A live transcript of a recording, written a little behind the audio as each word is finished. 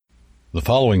The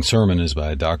following sermon is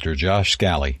by Dr. Josh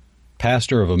Scally,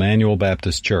 pastor of Emmanuel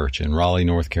Baptist Church in Raleigh,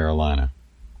 North Carolina.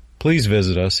 Please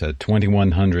visit us at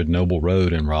 2100 Noble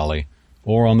Road in Raleigh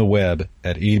or on the web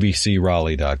at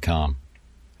ebcraleigh.com.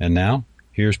 And now,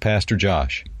 here's Pastor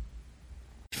Josh.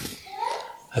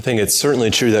 I think it's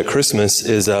certainly true that Christmas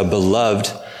is a beloved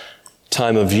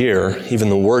time of year. Even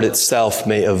the word itself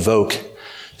may evoke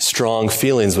strong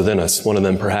feelings within us. One of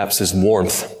them perhaps is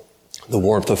warmth. The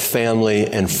warmth of family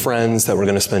and friends that we're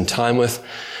going to spend time with.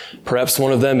 Perhaps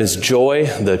one of them is joy,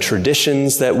 the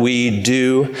traditions that we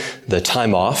do, the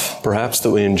time off, perhaps, that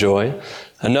we enjoy.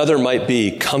 Another might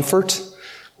be comfort.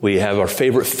 We have our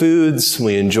favorite foods.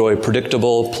 We enjoy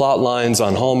predictable plot lines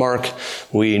on Hallmark.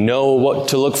 We know what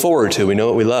to look forward to. We know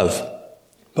what we love.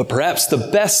 But perhaps the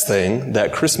best thing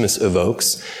that Christmas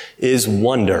evokes is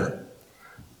wonder.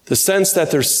 The sense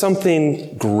that there's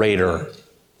something greater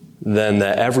than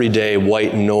the everyday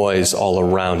white noise all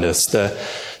around us. The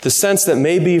sense that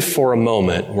maybe for a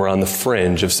moment we're on the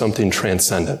fringe of something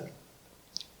transcendent.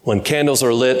 When candles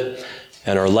are lit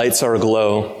and our lights are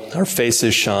aglow, our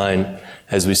faces shine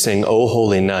as we sing "O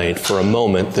Holy Night," for a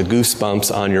moment the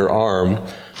goosebumps on your arm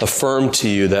affirm to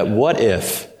you that what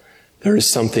if there is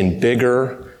something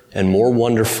bigger and more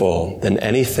wonderful than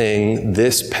anything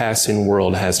this passing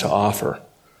world has to offer?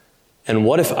 And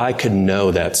what if I could know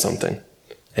that something?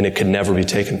 And it could never be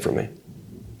taken from me.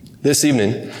 This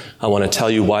evening, I want to tell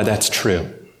you why that's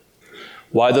true.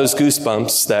 Why those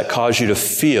goosebumps that cause you to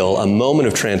feel a moment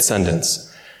of transcendence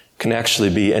can actually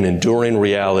be an enduring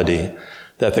reality,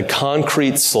 that the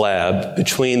concrete slab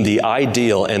between the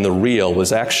ideal and the real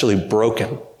was actually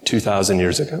broken 2,000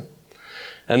 years ago.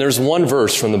 And there's one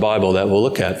verse from the Bible that we'll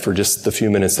look at for just the few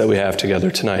minutes that we have together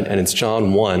tonight, and it's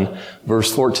John 1, verse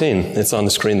 14. It's on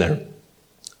the screen there.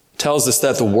 It tells us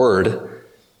that the Word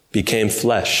became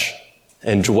flesh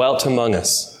and dwelt among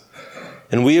us.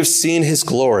 And we have seen his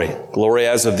glory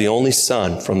as of the only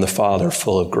Son from the Father,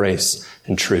 full of grace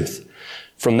and truth.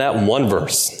 From that one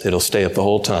verse, it'll stay up the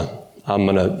whole time. I'm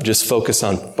going to just focus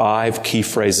on 5 key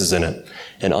phrases in it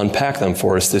and unpack them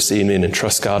for us this evening and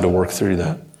trust God to work through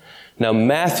that. Now,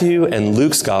 Matthew and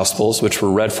Luke's Gospels, which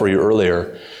were read for you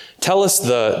earlier, tell us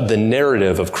the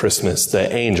narrative of Christmas,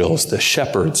 the angels, the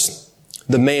shepherds,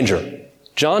 the manger.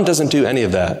 John doesn't do any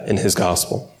of that in his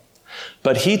gospel,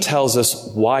 but he tells us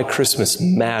why Christmas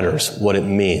matters, what it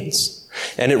means.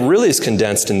 And it really is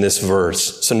condensed in this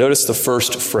verse. So notice the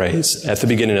first phrase at the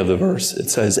beginning of the verse. It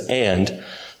says, "And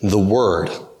the Word."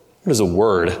 What is a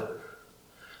word?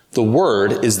 The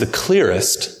Word is the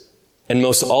clearest and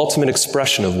most ultimate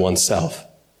expression of oneself.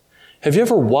 Have you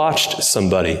ever watched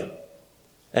somebody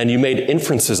and you made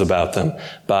inferences about them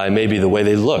by maybe the way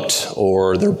they looked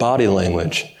or their body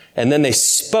language? And then they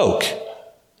spoke,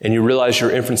 and you realize your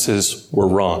inferences were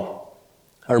wrong.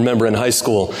 I remember in high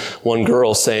school, one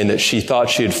girl saying that she thought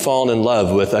she had fallen in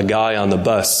love with a guy on the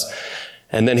bus,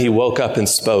 and then he woke up and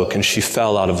spoke, and she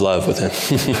fell out of love with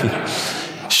him.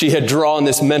 She had drawn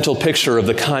this mental picture of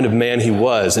the kind of man he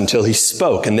was until he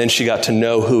spoke, and then she got to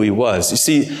know who he was. You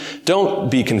see,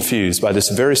 don't be confused by this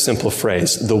very simple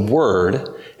phrase. The Word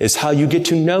is how you get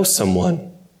to know someone.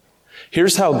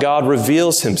 Here's how God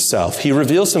reveals himself. He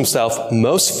reveals himself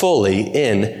most fully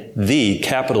in the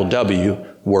capital W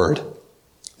Word.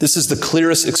 This is the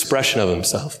clearest expression of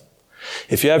himself.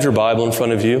 If you have your Bible in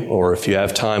front of you, or if you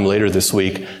have time later this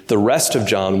week, the rest of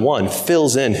John 1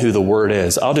 fills in who the Word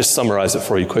is. I'll just summarize it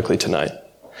for you quickly tonight.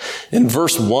 In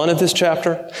verse 1 of this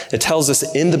chapter, it tells us,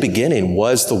 "In the beginning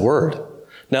was the Word."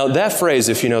 Now, that phrase,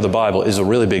 if you know the Bible, is a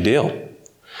really big deal.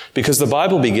 Because the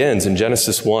Bible begins in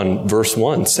Genesis 1, verse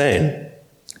 1, saying,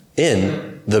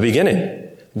 "In the beginning,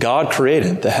 God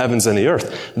created the heavens and the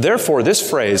earth." Therefore, this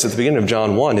phrase at the beginning of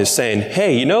John 1 is saying,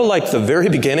 hey, you know, like the very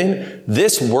beginning,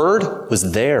 this Word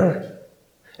was there.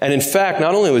 And in fact,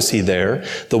 not only was he there,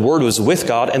 the Word was with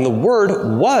God, and the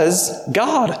Word was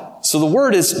God. So the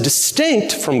Word is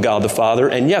distinct from God the Father,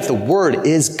 and yet the Word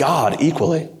is God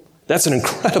equally. That's an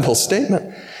incredible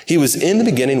statement. He was in the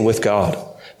beginning with God.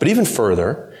 But even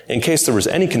further, in case there was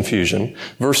any confusion,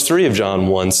 verse 3 of John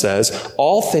 1 says,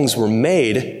 "All things were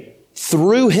made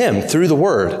through him," through the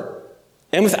Word.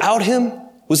 "And without him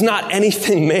was not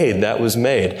anything made that was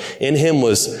made. In him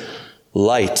was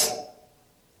light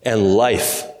and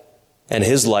life, and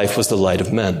his life was the light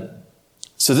of men."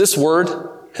 So this Word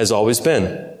has always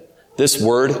been. This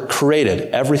Word created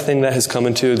everything that has come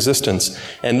into existence.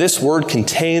 And this Word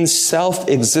contains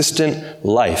self-existent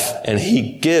life, and he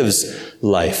gives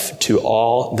life to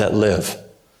all that live.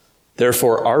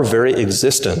 Therefore, our very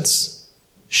existence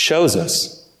shows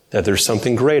us that there's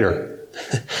something greater,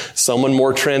 someone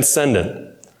more transcendent,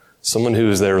 someone who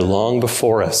was there long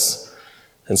before us,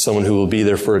 and someone who will be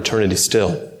there for eternity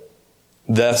still.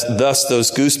 Thus,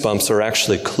 those goosebumps are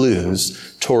actually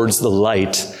clues towards the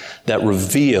light that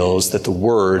reveals that the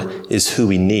Word is who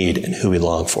we need and who we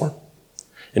long for.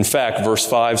 In fact, verse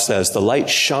 5 says, the light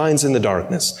shines in the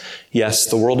darkness. Yes,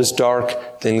 the world is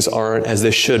dark. Things aren't as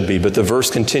they should be. But the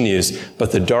verse continues,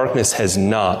 but the darkness has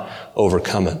not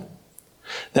overcome it.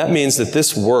 That means that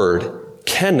this Word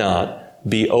cannot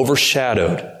be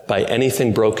overshadowed by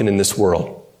anything broken in this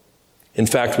world. In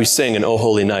fact, we sing in O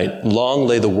Holy Night, long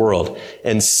lay the world,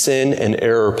 and sin and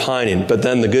error pining. But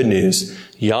then the good news,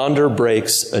 yonder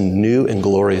breaks a new and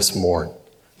glorious morn.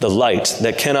 The light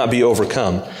that cannot be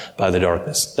overcome by the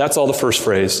darkness. That's all the first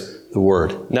phrase, the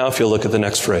Word. Now if you look at the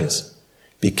next phrase,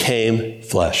 became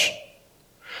flesh.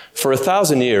 For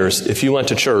 1,000 years, if you went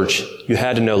to church, you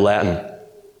had to know Latin.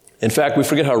 In fact, we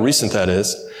forget how recent that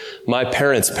is. My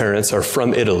parents' parents are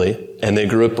from Italy, and they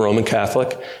grew up Roman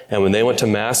Catholic, and when they went to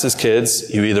Mass as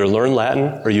kids, you either learned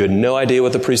Latin or you had no idea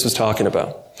what the priest was talking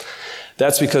about.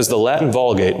 That's because the Latin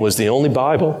Vulgate was the only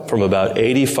Bible from about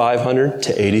AD 500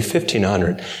 to AD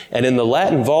 1500. And in the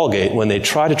Latin Vulgate, when they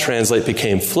try to translate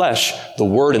became flesh, the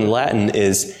word in Latin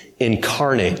is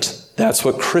incarnate. That's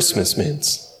what Christmas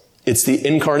means. It's the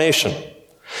incarnation.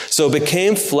 So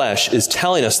became flesh is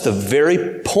telling us the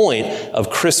very point of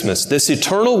Christmas. This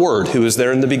eternal Word who was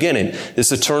there in the beginning,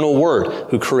 this eternal Word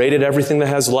who created everything that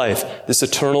has life, this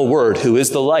eternal Word who is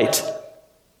the light,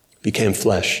 became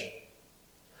flesh.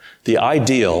 The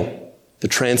ideal, the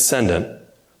transcendent,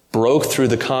 broke through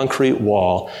the concrete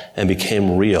wall and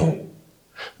became real.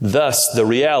 Thus, the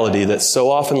reality that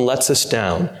so often lets us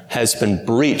down has been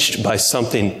breached by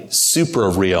something super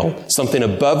real, something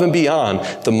above and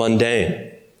beyond the mundane.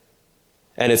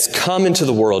 And it's come into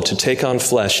the world to take on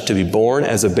flesh, to be born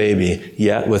as a baby,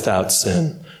 yet without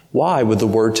sin. Why would the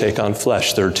Word take on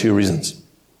flesh? There are two reasons.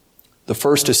 The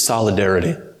first is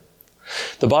solidarity.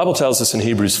 The Bible tells us in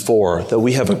Hebrews 4 that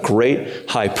we have a great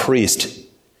high priest,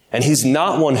 and he's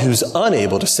not one who's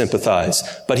unable to sympathize,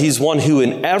 but he's one who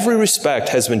in every respect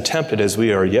has been tempted as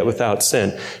we are, yet without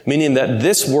sin, meaning that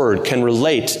this Word can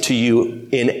relate to you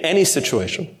in any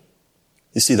situation.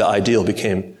 You see, the ideal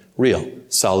became real,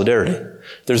 solidarity.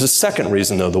 There's a second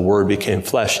reason, though, the Word became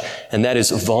flesh, and that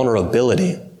is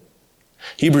vulnerability.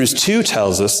 Hebrews 2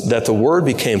 tells us that the Word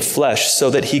became flesh so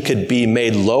that he could be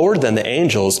made lower than the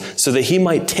angels, so that he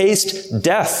might taste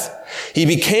death. He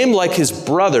became like his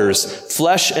brothers,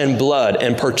 flesh and blood,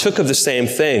 and partook of the same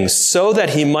things, so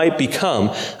that he might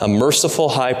become a merciful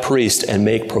high priest and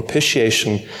make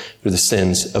propitiation for the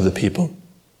sins of the people.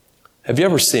 Have you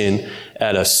ever seen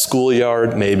at a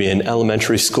schoolyard, maybe in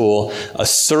elementary school, a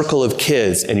circle of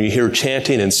kids and you hear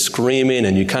chanting and screaming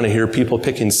and you kind of hear people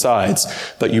picking sides,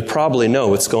 but you probably know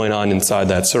what's going on inside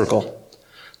that circle?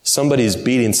 Somebody's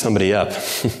beating somebody up.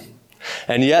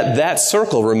 And yet that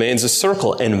circle remains a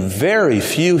circle, and very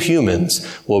few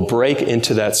humans will break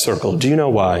into that circle. Do you know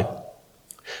why?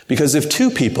 Because if two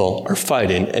people are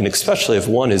fighting, and especially if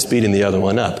one is beating the other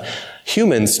one up,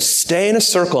 humans stay in a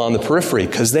circle on the periphery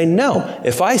because they know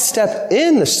if I step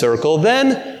in the circle,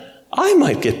 then I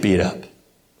might get beat up.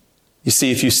 You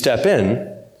see, if you step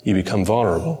in, you become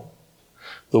vulnerable.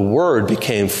 The Word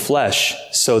became flesh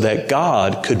so that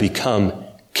God could become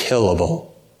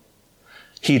killable.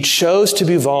 He chose to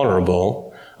be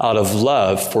vulnerable out of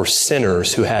love for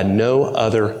sinners who had no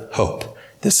other hope.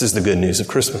 This is the good news of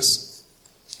Christmas.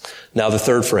 Now the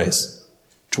third phrase,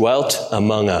 dwelt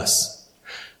among us.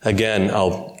 Again,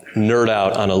 I'll nerd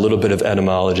out on a little bit of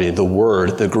etymology.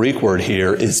 The Greek word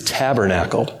here is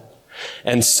tabernacled.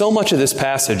 And so much of this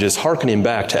passage is hearkening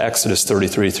back to Exodus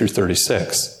 33 through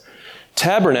 36.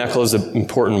 Tabernacle is an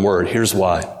important word. Here's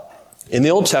why. In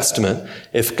the Old Testament,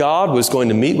 if God was going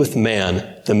to meet with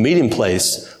man, the meeting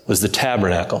place was the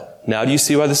tabernacle. Now, do you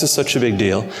see why this is such a big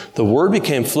deal? The Word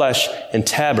became flesh and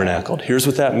tabernacled. Here's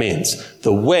what that means.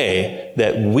 The way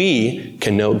that we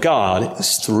can know God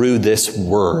is through this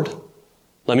Word.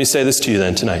 Let me say this to you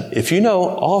then tonight. If you know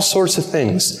all sorts of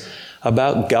things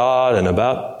about God and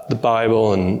about the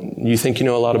Bible, and you think you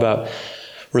know a lot about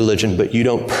religion, but you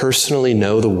don't personally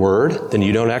know the Word, then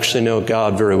you don't actually know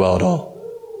God very well at all.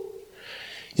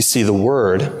 You see, the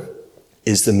Word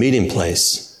is the meeting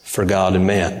place for God and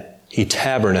man. He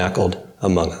tabernacled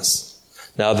among us.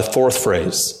 Now the fourth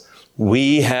phrase,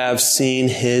 we have seen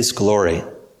His glory.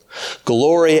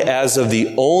 Glory as of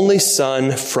the only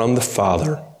Son from the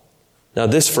Father. Now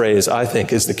this phrase, I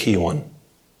think, is the key one.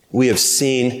 We have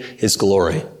seen His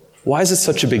glory. Why is it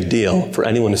such a big deal for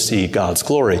anyone to see God's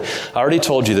glory? I already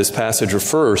told you this passage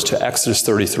refers to Exodus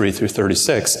 33 through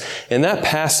 36. In that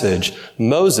passage,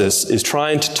 Moses is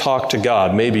trying to talk to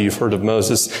God. Maybe you've heard of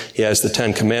Moses. He has the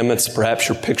 10 Commandments. Perhaps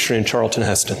you're picturing Charlton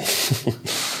Heston.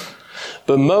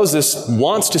 But Moses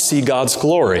wants to see God's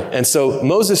glory. And so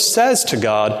Moses says to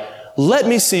God, "Let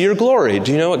me see your glory."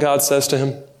 Do you know what God says to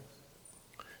him?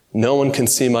 "No one can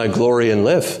see my glory and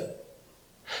live."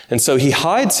 And so he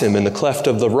hides him in the cleft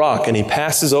of the rock and he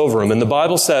passes over him. And the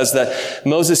Bible says that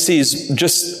Moses sees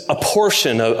just a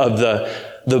portion of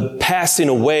the passing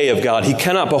away of God. He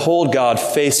cannot behold God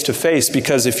face to face,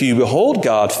 because if you behold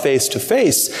God face to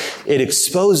face, it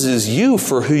exposes you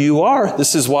for who you are.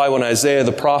 This is why when Isaiah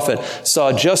the prophet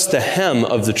saw just the hem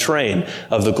of the train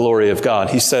of the glory of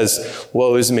God, he says,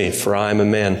 "Woe is me, for I am a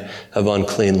man of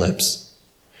unclean lips."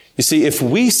 You see, if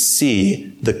we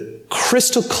see the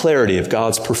crystal clarity of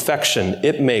God's perfection,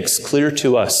 it makes clear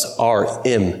to us our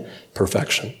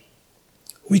imperfection.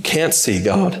 We can't see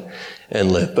God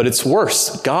and live. But it's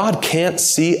worse. God can't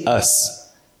see us.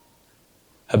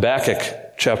 Habakkuk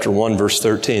chapter 1 verse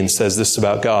 13 says this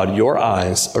about God: "Your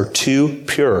eyes are too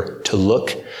pure to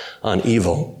look on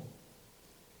evil."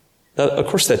 Now, of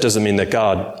course, that doesn't mean that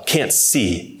God can't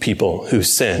see people who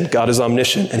sin. God is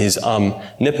omniscient and he's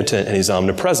omnipotent and he's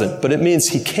omnipresent. But it means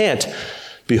he can't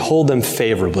behold them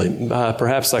favorably.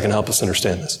 Perhaps I can help us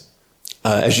understand this.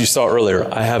 As you saw earlier,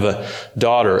 I have a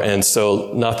daughter, and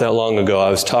so not that long ago, I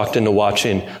was talked into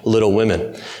watching Little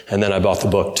Women, and then I bought the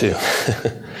book too.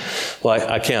 Well,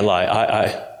 I can't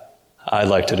lie. I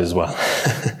liked it as well.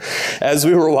 As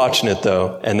we were watching it,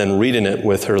 though, and then reading it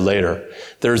with her later,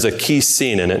 there's a key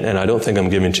scene in it, and I don't think I'm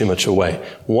giving too much away.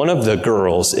 One of the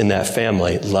girls in that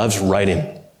family loves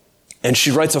writing. And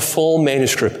she writes a full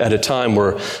manuscript at a time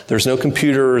where there's no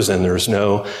computers and there's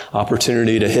no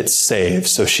opportunity to hit save.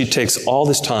 So she takes all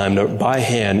this time to, by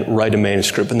hand, write a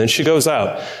manuscript. And then she goes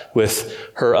out with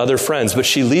her other friends. But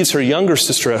she leaves her younger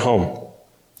sister at home.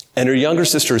 And her younger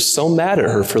sister is so mad at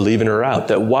her for leaving her out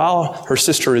that while her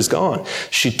sister is gone,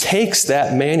 she takes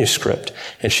that manuscript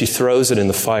and she throws it in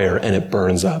the fire and it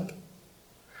burns up.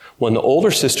 When the older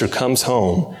sister comes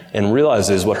home and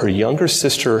realizes what her younger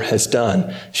sister has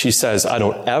done, she says, "I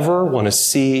don't ever want to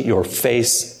see your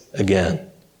face again."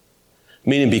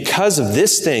 Meaning, because of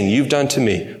this thing you've done to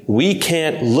me, we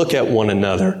can't look at one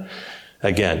another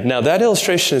again. Now, that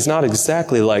illustration is not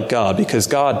exactly like God, because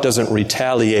God doesn't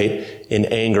retaliate in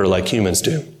anger like humans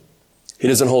do. He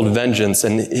doesn't hold vengeance,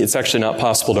 and it's actually not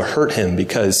possible to hurt him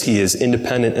because he is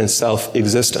independent and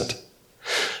self-existent.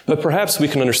 But perhaps we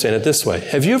can understand it this way.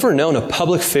 Have you ever known a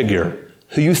public figure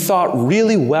who you thought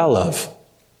really well of?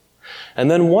 And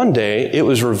then one day it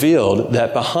was revealed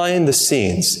that behind the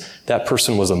scenes, that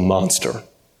person was a monster.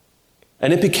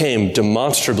 And it became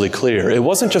demonstrably clear. It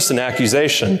wasn't just an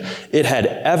accusation. It had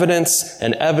evidence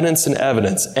and evidence and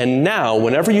evidence. And now,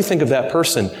 whenever you think of that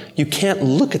person, you can't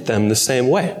look at them the same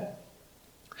way.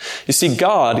 You see,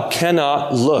 God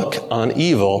cannot look on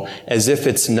evil as if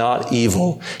it's not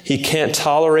evil. He can't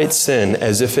tolerate sin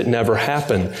as if it never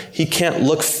happened. He can't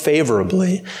look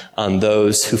favorably on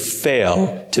those who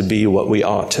fail to be what we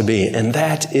ought to be. And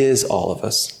that is all of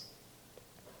us.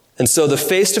 And so the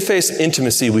face-to-face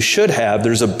intimacy we should have,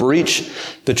 there's a breach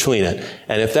between it.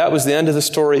 And if that was the end of the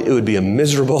story, it would be a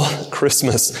miserable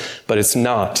Christmas. But it's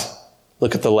not.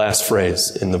 Look at the last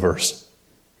phrase in the verse.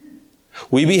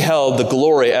 We beheld the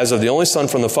glory as of the only Son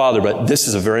from the Father, but this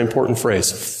is a very important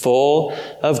phrase, full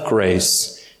of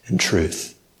grace and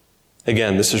truth.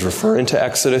 Again, this is referring to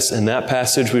Exodus. In that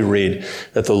passage we read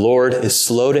that the Lord is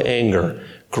slow to anger,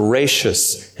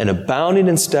 gracious, and abounding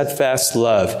in steadfast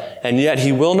love, and yet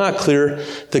he will not clear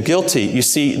the guilty. You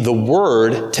see, the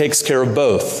Word takes care of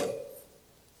both.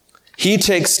 He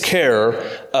takes care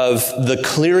of the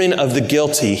clearing of the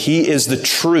guilty. He is the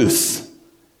truth.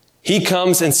 He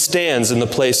comes and stands in the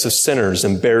place of sinners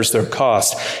and bears their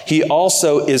cost. He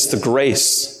also is the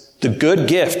grace, the good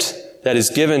gift that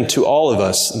is given to all of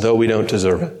us, though we don't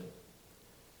deserve it.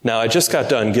 Now, I just got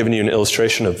done giving you an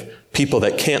illustration of people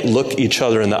that can't look each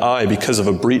other in the eye because of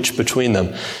a breach between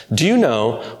them. Do you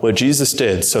know what Jesus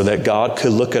did so that God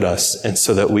could look at us and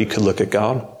so that we could look at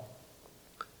God?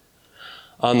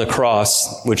 On the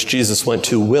cross, which Jesus went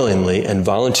to willingly and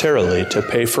voluntarily to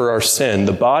pay for our sin,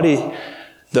 the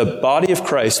body of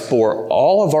Christ bore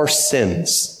all of our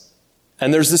sins.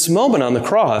 And there's this moment on the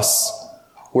cross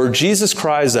where Jesus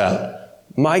cries out,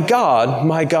 my God,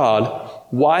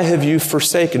 why have you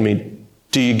forsaken me?"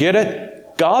 Do you get it?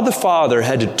 God the Father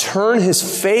had to turn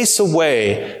his face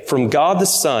away from God the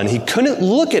Son. He couldn't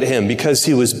look at him because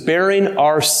he was bearing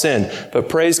our sin. But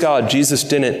praise God, Jesus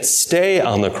didn't stay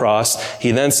on the cross.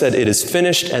 He then said, "It is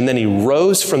finished," and then he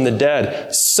rose from the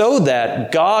dead so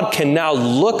that God can now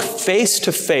look face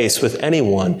to face with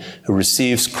anyone who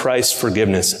receives Christ's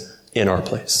forgiveness in our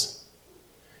place.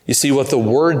 You see, what the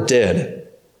Word did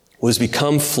was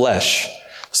become flesh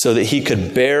so that he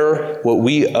could bear what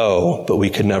we owe, but we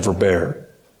could never bear.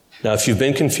 Now, if you've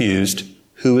been confused,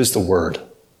 who is the Word?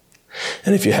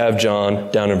 And if you have John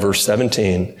down in verse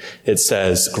 17, it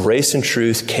says, "Grace and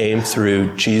truth came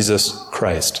through Jesus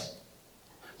Christ."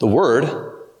 The Word,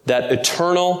 that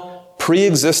eternal,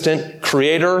 pre-existent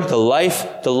creator, the life,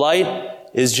 the light,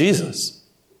 is Jesus.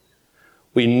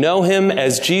 We know him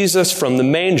as Jesus from the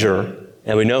manger,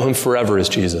 and we know him forever as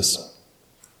Jesus.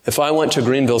 If I went to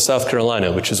Greenville, South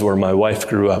Carolina, which is where my wife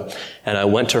grew up, and I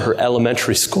went to her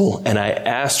elementary school, and I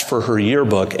asked for her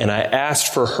yearbook, and I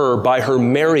asked for her by her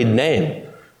married name,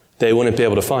 they wouldn't be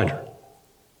able to find her.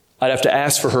 I'd have to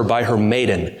ask for her by her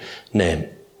maiden name.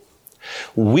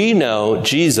 We know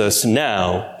Jesus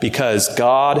now because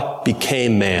God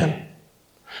became man.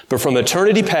 But from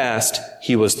eternity past,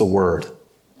 he was the Word.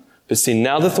 But see,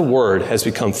 now that the Word has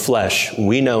become flesh,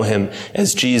 we know him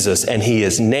as Jesus, and he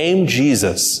is named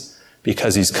Jesus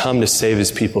because he's come to save his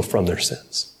people from their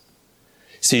sins.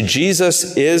 See,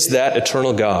 Jesus is that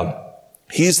eternal God.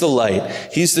 He's the light,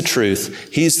 he's the truth,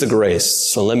 he's the grace.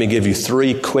 So let me give you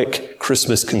 3 quick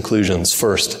Christmas conclusions.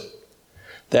 First,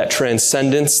 that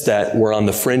transcendence that we're on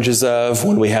the fringes of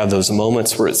when we have those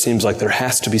moments where it seems like there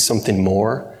has to be something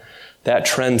more, that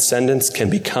transcendence can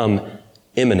become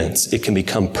immanence. It can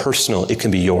become personal. It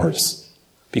can be yours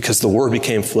because the Word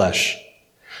became flesh.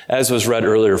 As was read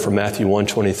earlier from Matthew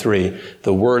 1:23,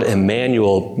 the word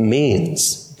Emmanuel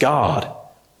means God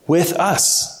with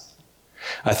us.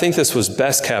 I think this was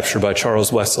best captured by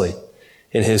Charles Wesley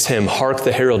in his hymn, "Hark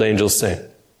the Herald Angels Sing."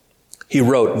 He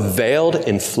wrote, "Veiled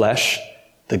in flesh,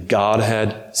 the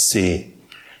Godhead see.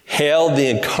 Hail the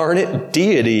incarnate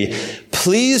deity,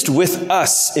 pleased with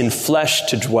us in flesh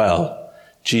to dwell.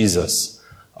 Jesus,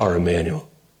 our Emmanuel."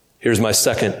 Here's my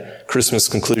second Christmas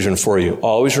conclusion for you.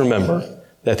 Always remember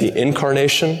that the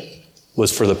incarnation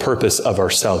was for the purpose of our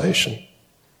salvation.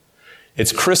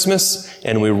 It's Christmas,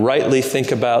 and we rightly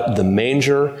think about the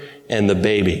manger and the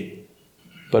baby.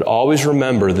 But always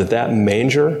remember that that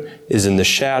manger is in the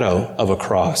shadow of a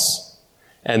cross,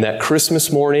 and that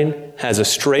Christmas morning has a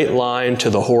straight line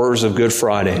to the horrors of Good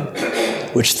Friday,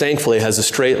 which thankfully has a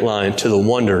straight line to the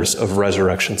wonders of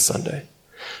Resurrection Sunday.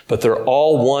 But they're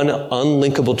all one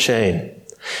unlinkable chain,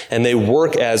 and they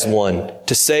work as one.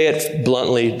 To say it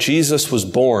bluntly, Jesus was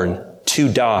born to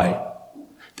die.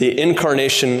 The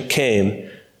incarnation came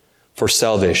for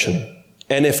salvation.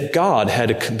 And if God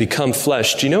had to become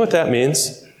flesh, do you know what that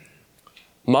means?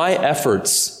 My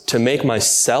efforts to make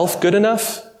myself good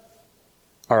enough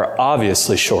are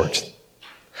obviously short.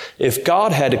 If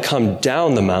God had to come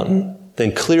down the mountain,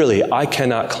 then clearly I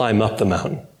cannot climb up the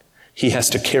mountain. He has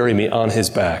to carry me on his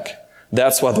back.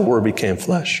 That's why the Word became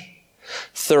flesh.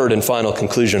 Third and final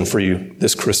conclusion for you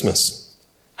this Christmas.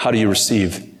 How do you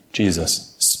receive Jesus?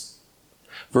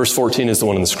 Verse 14 is the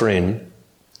one on the screen.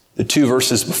 The 2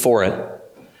 verses before it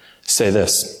say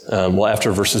this.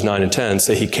 After verses 9 and 10,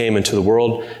 say he came into the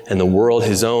world, and the world,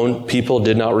 his own people,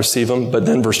 did not receive him. But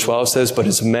then verse 12 says, but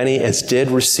as many as did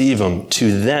receive him,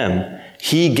 to them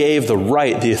he gave the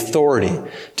right, the authority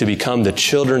to become the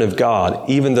children of God,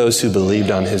 even those who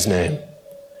believed on his name.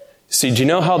 See, do you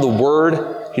know how the Word,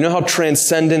 you know how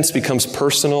transcendence becomes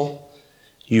personal?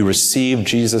 You receive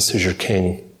Jesus as your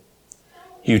King.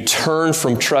 You turn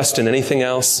from trust in anything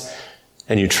else,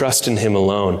 and you trust in him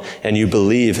alone, and you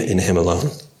believe in him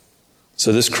alone.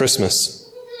 So this Christmas,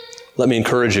 let me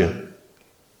encourage you.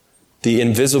 The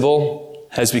invisible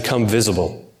has become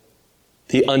visible.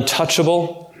 The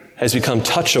untouchable has become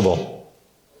touchable.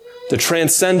 The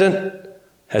transcendent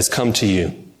has come to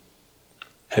you.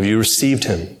 Have you received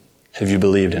him? Have you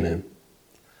believed in him?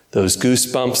 Those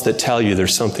goosebumps that tell you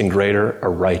there's something greater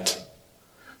are right.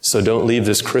 So don't leave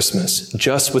this Christmas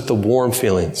just with the warm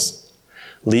feelings.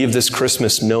 Leave this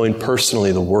Christmas knowing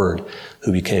personally the Word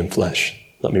who became flesh.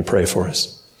 Let me pray for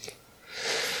us.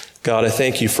 God, I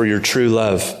thank you for your true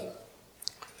love.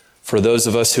 For those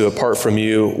of us who, apart from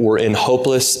you, were in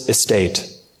hopeless estate.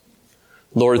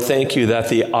 Lord, thank you that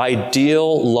the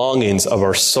ideal longings of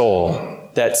our soul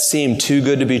that seem too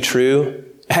good to be true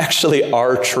actually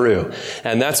are true.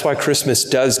 And that's why Christmas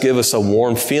does give us a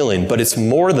warm feeling. But it's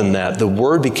more than that. The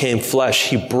Word became flesh.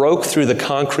 He broke through the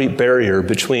concrete barrier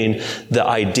between the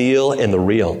ideal and the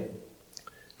real.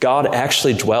 God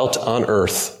actually dwelt on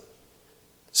earth.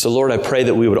 So Lord, I pray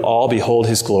that we would all behold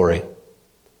his glory.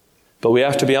 But we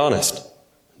have to be honest.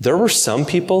 There were some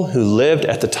people who lived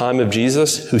at the time of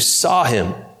Jesus who saw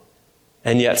him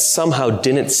and yet somehow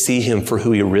didn't see him for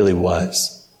who he really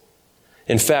was.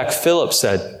 In fact, Philip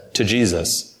said to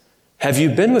Jesus, "Have you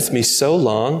been with me so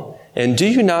long, and do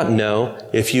you not know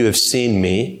if you have seen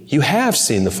me, you have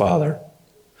seen the Father?"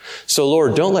 So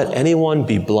Lord, don't let anyone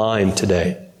be blind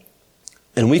today.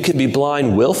 And we can be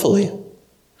blind willfully.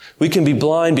 We can be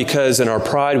blind because in our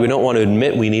pride we don't want to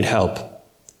admit we need help.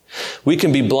 We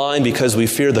can be blind because we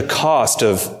fear the cost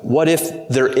of what if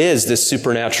there is this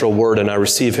supernatural word and I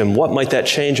receive him? What might that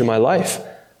change in my life?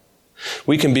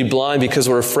 We can be blind because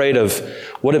we're afraid of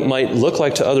what it might look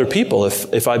like to other people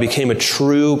if I became a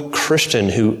true Christian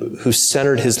who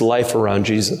centered his life around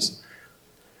Jesus.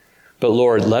 But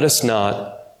Lord, let us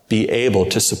not be able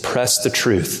to suppress the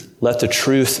truth. Let the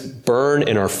truth burn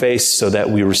in our face so that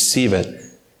we receive it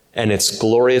and its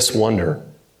glorious wonder.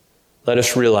 Let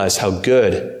us realize how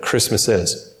good Christmas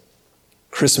is.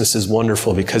 Christmas is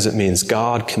wonderful because it means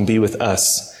God can be with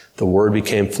us. The Word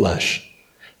became flesh.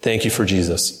 Thank you for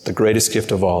Jesus, the greatest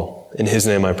gift of all. In his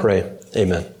name I pray.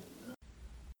 Amen.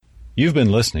 You've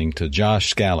been listening to Josh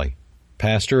Scally,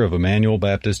 pastor of Emmanuel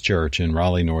Baptist Church in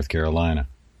Raleigh, North Carolina.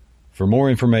 For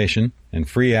more information and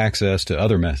free access to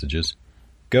other messages,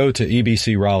 go to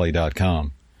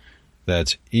ebcraleigh.com.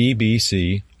 That's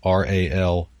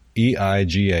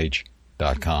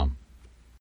ebcraleigh.com.